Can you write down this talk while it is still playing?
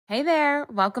Hey there,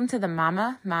 welcome to the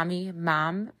Mama, Mommy,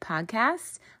 Mom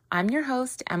podcast. I'm your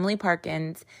host, Emily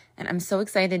Parkins, and I'm so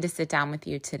excited to sit down with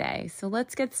you today. So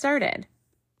let's get started.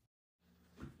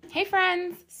 Hey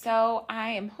friends, so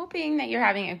I am hoping that you're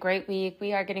having a great week.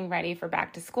 We are getting ready for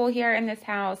back to school here in this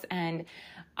house, and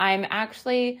I'm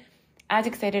actually as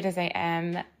excited as I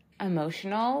am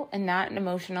emotional, and not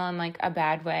emotional in like a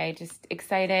bad way, just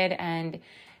excited, and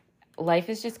life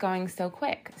is just going so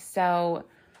quick. So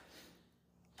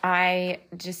I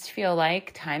just feel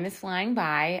like time is flying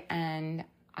by, and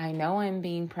I know I'm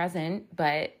being present,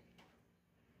 but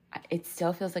it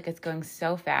still feels like it's going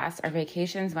so fast. Our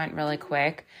vacations went really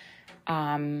quick.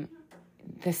 The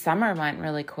summer went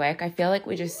really quick. I feel like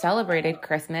we just celebrated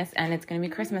Christmas, and it's going to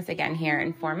be Christmas again here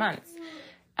in 4 months.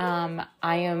 I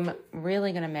am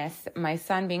really going to miss my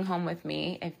son being home with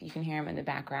me. If you can hear him in the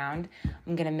background,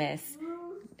 I'm going to miss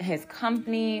his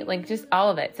company, like just all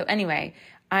of it. So anyway,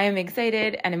 I am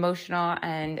excited and emotional,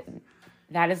 and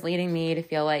that is leading me to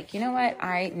feel like, you know what,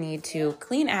 I need to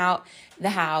clean out the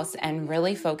house and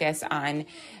really focus on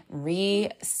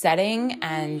resetting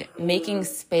and making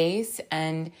space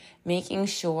and making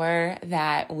sure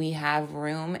that we have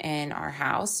room in our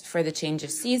house for the change of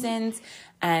seasons.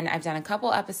 And I've done a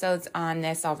couple episodes on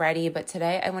this already, but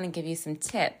today I want to give you some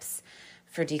tips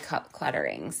for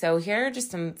decluttering. So here are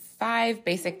just some 5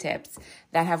 basic tips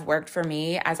that have worked for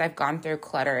me as I've gone through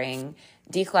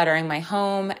decluttering my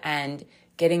home and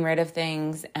getting rid of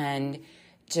things and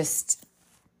just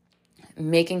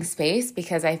making space,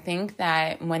 because I think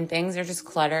that when things are just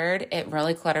cluttered, it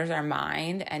really clutters our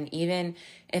mind. And even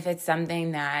if it's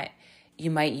something that you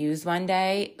might use one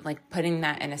day, like putting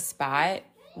that in a spot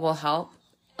will help.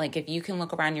 Like if you can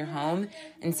look around your home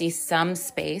and see some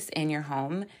space in your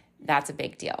home, that's a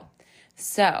big deal.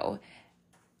 So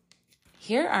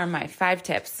here are my 5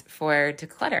 tips for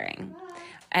decluttering.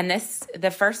 And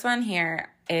the first one here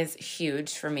is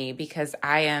huge for me because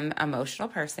I am an emotional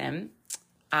person.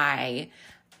 I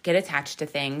get attached to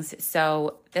things.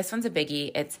 So this one's a biggie.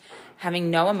 It's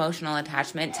having no emotional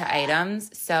attachment to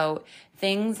items. So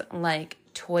things like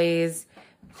toys,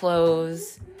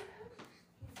 clothes,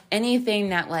 anything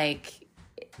that like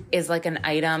is like an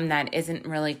item that isn't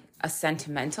really a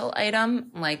sentimental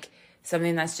item, like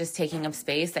something that's just taking up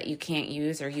space that you can't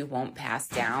use or you won't pass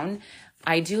down.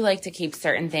 I do like to keep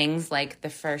certain things, like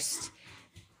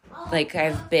I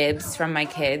have bibs from my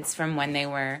kids from when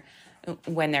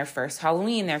their first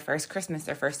Halloween, their first Christmas,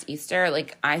 their first Easter.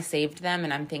 Like I saved them,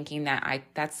 and I'm thinking that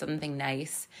that's something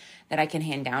nice that I can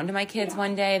hand down to my kids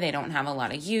one day. They don't have a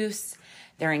lot of use.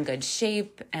 They're in good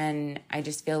shape, and I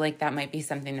just feel like that might be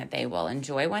something that they will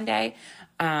enjoy one day.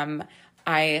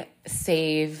 I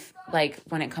save, like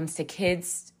when it comes to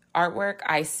kids' artwork,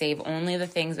 I save only the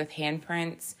things with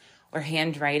handprints or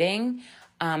handwriting.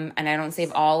 And I don't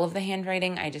save all of the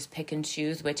handwriting. I just pick and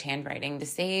choose which handwriting to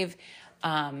save.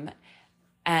 And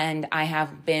I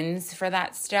have bins for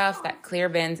that stuff, that clear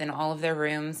bins in all of their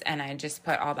rooms, and I just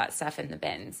put all that stuff in the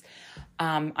bins.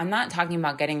 I'm not talking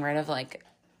about getting rid of like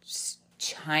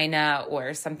china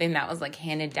or something that was like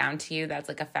handed down to you that's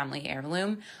like a family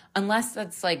heirloom, unless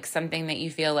that's like something that you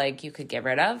feel like you could get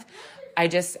rid of.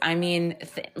 Just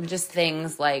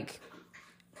things like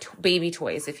baby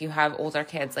toys. If you have older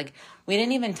kids, like we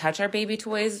didn't even touch our baby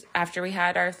toys after we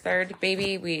had our 3rd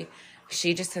baby.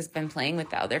 She just has been playing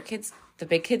with the other kids, the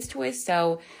big kids' toys.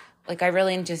 So like I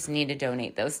really just need to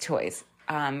donate those toys.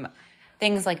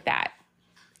 Things like that.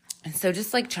 And so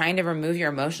just like trying to remove your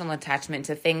emotional attachment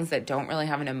to things that don't really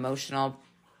have an emotional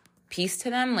piece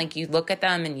to them. Like you look at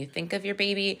them and you think of your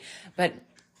baby, but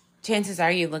chances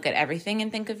are you look at everything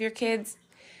and think of your kids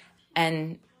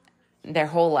and their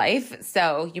whole life.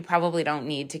 So you probably don't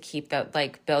need to keep the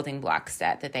like building block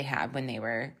set that they had when they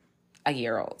were a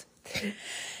year old.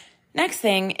 Next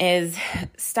thing is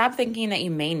stop thinking that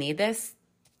you may need this,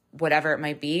 whatever it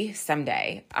might be,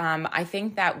 someday. I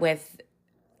think that with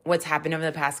what's happened over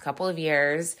the past couple of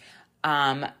years,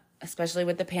 especially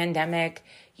with the pandemic,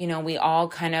 we all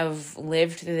kind of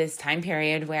lived through this time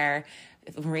period where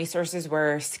resources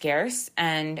were scarce,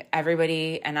 and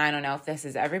everybody, and I don't know if this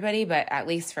is everybody, but at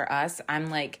least for us,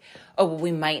 I'm like, oh, well,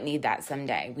 we might need that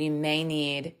someday. We may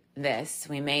need this.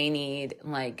 We may need,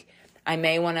 like, I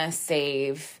may want to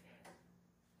save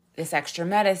this extra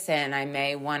medicine. I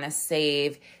may want to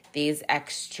save these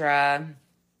extra,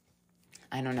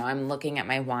 I don't know, I'm looking at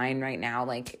my wine right now.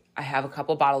 Like I have a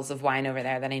couple bottles of wine over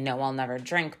there that I know I'll never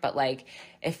drink. But like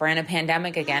if we're in a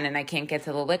pandemic again and I can't get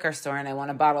to the liquor store and I want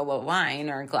a bottle of wine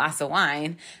or a glass of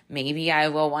wine, maybe I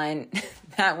will want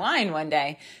that wine one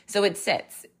day. So it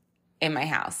sits in my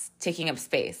house, taking up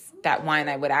space. That wine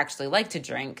I would actually like to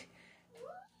drink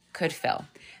could fill.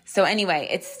 So anyway,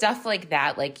 it's stuff like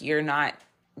that, like you're not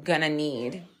gonna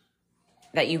need,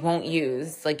 that you won't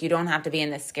use. Like, you don't have to be in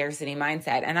this scarcity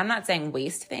mindset. And I'm not saying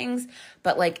waste things,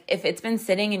 but like if it's been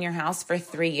sitting in your house for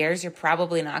 3 years, you're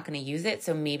probably not going to use it.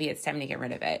 So maybe it's time to get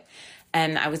rid of it.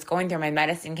 And I was going through my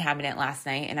medicine cabinet last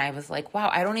night and I was like, wow,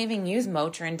 I don't even use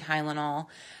Motrin, Tylenol,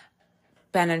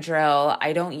 Benadryl.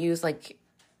 I don't use I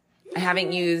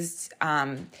haven't used,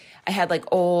 I had like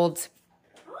old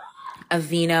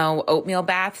Aveeno oatmeal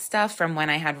bath stuff from when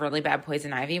I had really bad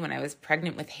poison ivy when I was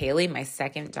pregnant with Haley, my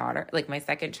second daughter, like my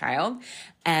second child.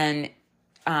 And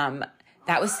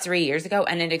that was 3 years ago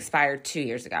and it expired 2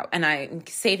 years ago. And I'm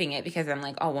saving it because I'm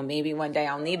like, oh, well, maybe one day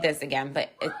I'll need this again, but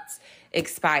it's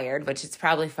expired, which is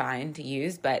probably fine to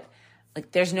use. But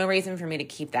like, there's no reason for me to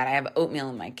keep that. I have oatmeal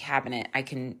in my cabinet. I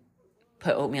can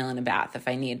put oatmeal in a bath if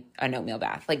I need an oatmeal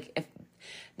bath. Like, if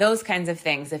those kinds of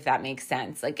things, if that makes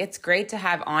sense. Like, it's great to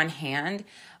have on hand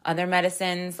other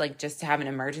medicines, like just to have an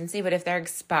emergency, but if they're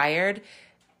expired,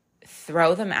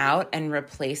 throw them out and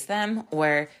replace them,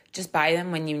 or just buy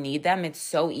them when you need them. It's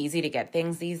so easy to get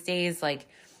things these days. Like,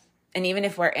 and even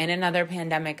if we're in another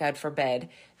pandemic, God forbid,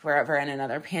 if we're ever in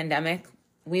another pandemic,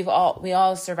 we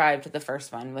all survived the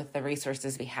first one with the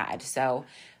resources we had. So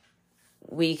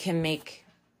we can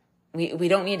we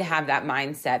don't need to have that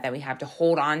mindset that we have to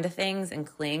hold on to things and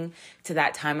cling to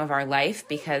that time of our life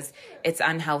because it's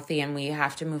unhealthy and we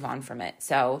have to move on from it.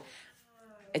 So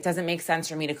it doesn't make sense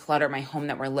for me to clutter my home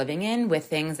that we're living in with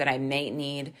things that I may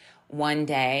need one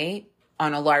day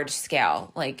on a large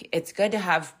scale. Like, it's good to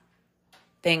have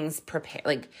things prepared,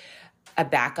 like a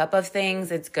backup of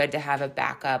things. It's good to have a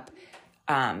backup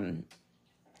and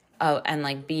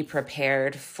like be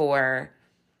prepared for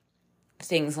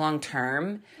things long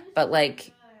term. But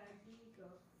like,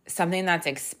 something that's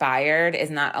expired is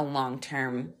not a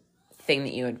long-term thing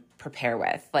that you would prepare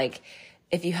with. Like,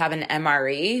 if you have an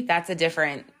MRE, that's a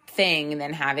different thing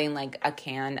than having like a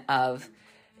can of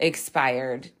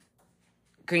expired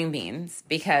green beans,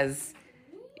 because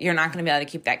you're not going to be able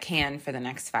to keep that can for the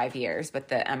next 5 years, but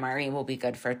the MRE will be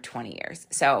good for 20 years.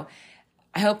 So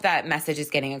I hope that message is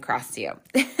getting across to you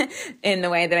in the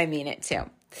way that I mean it to.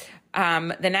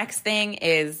 The next thing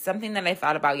is something that I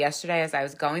thought about yesterday as I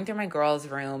was going through my girls'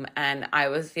 room, and I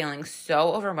was feeling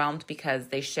so overwhelmed because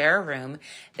they share a room.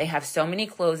 They have so many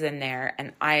clothes in there,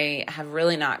 and I have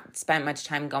really not spent much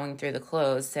time going through the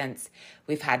clothes since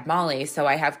we've had Molly. So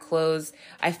I have clothes.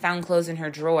 I found clothes in her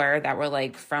drawer that were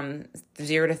like from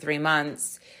 0 to 3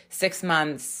 months, 6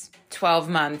 months, 12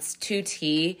 months,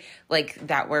 2T, like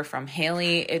that were from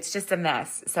Haley. It's just a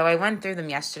mess. So I went through them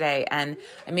yesterday and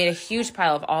I made a huge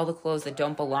pile of all the clothes that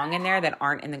don't belong in there, that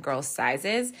aren't in the girls'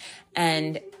 sizes.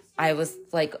 And I was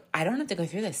like, I don't have to go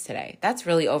through this today. That's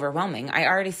really overwhelming. I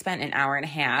already spent an hour and a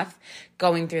half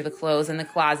going through the clothes in the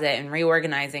closet and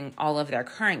reorganizing all of their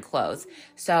current clothes.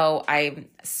 So I'm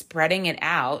spreading it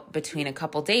out between a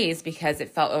couple days because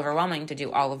it felt overwhelming to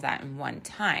do all of that in one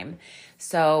time.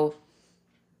 So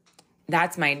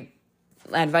that's my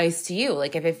advice to you.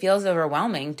 Like, if it feels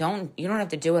overwhelming, you don't have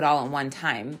to do it all in one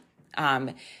time.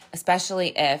 Especially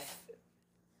if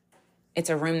it's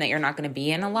a room that you're not going to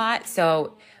be in a lot.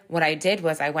 So what I did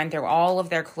was I went through all of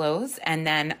their clothes, and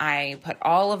then I put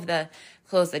all of the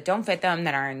clothes that don't fit them,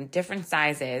 that are in different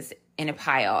sizes, in a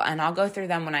pile. And I'll go through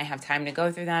them when I have time to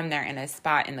go through them. They're in a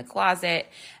spot in the closet,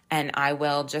 and I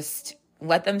will just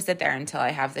let them sit there until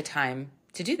I have the time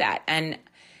to do that. And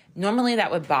normally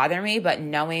that would bother me, but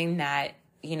knowing that,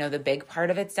 the big part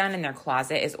of it's done and their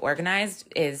closet is organized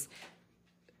is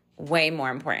way more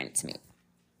important to me.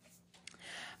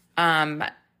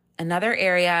 Another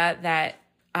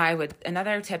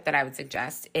tip that I would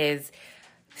suggest is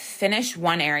finish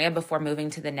one area before moving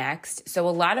to the next. So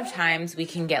a lot of times we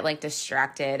can get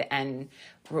distracted, and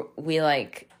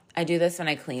I do this when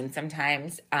I clean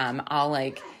sometimes.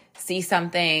 I'll see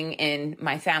something in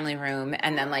my family room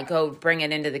and then go bring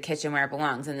it into the kitchen where it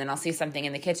belongs. And then I'll see something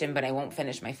in the kitchen, but I won't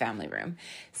finish my family room.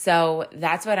 So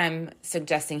that's what I'm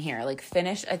suggesting here.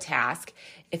 Finish a task.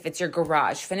 If it's your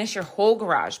garage, finish your whole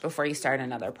garage before you start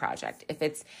another project. If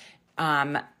it's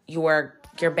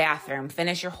your bathroom,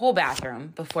 finish your whole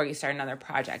bathroom before you start another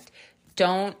project.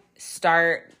 Don't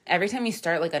start, every time you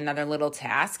start another little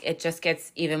task, it just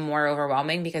gets even more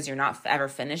overwhelming because you're not ever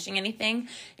finishing anything.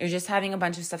 You're just having a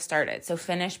bunch of stuff started. So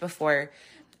finish before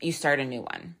you start a new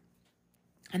one.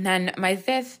 And then my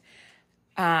fifth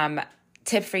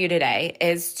tip for you today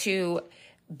is to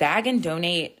bag and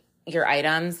donate your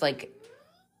items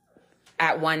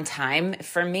at one time.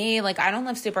 For me, I don't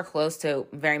live super close to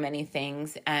very many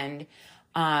things, and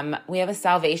we have a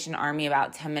Salvation Army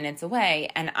about 10 minutes away,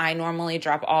 and I normally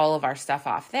drop all of our stuff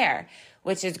off there.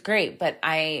 which is great, but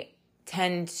I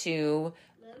tend to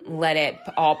let it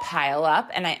all pile up.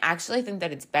 And I actually think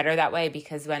that it's better that way,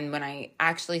 because when I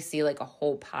actually see like a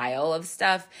whole pile of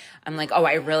stuff, I'm like, oh,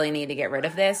 I really need to get rid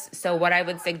of this. So what I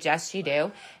would suggest you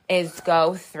do is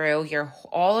go through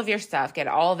all of your stuff, get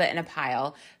all of it in a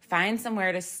pile, find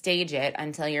somewhere to stage it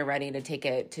until you're ready to take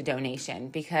it to donation,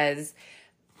 because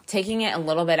taking it a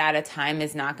little bit at a time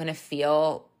is not going to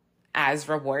feel as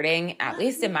rewarding. At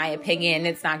least in my opinion,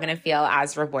 it's not going to feel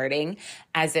as rewarding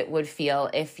as it would feel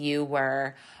if you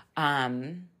were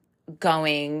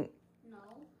going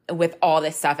with all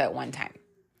this stuff at one time.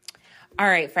 All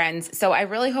right, friends. So I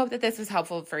really hope that this was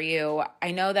helpful for you.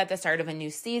 I know that the start of a new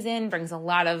season brings a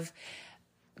lot of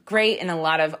great and a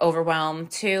lot of overwhelm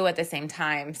too at the same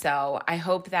time. So I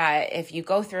hope that if you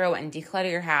go through and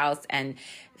declutter your house and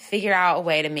figure out a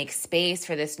way to make space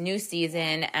for this new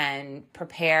season and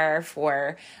prepare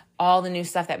for all the new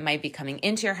stuff that might be coming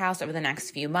into your house over the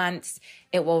next few months,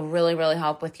 it will really, really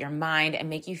help with your mind and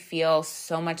make you feel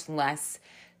so much less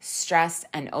stressed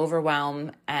and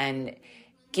overwhelmed, and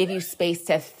give you space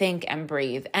to think and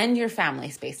breathe, and your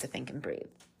family space to think and breathe.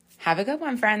 Have a good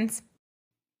one, friends.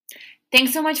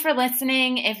 Thanks so much for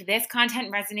listening. If this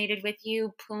content resonated with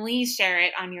you, please share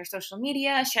it on your social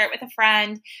media, share it with a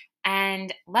friend,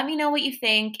 and let me know what you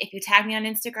think. If you tag me on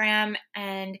Instagram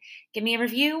and give me a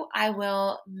review, I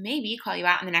will maybe call you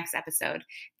out in the next episode.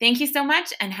 Thank you so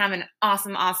much, and have an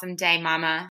awesome, awesome day, Mama.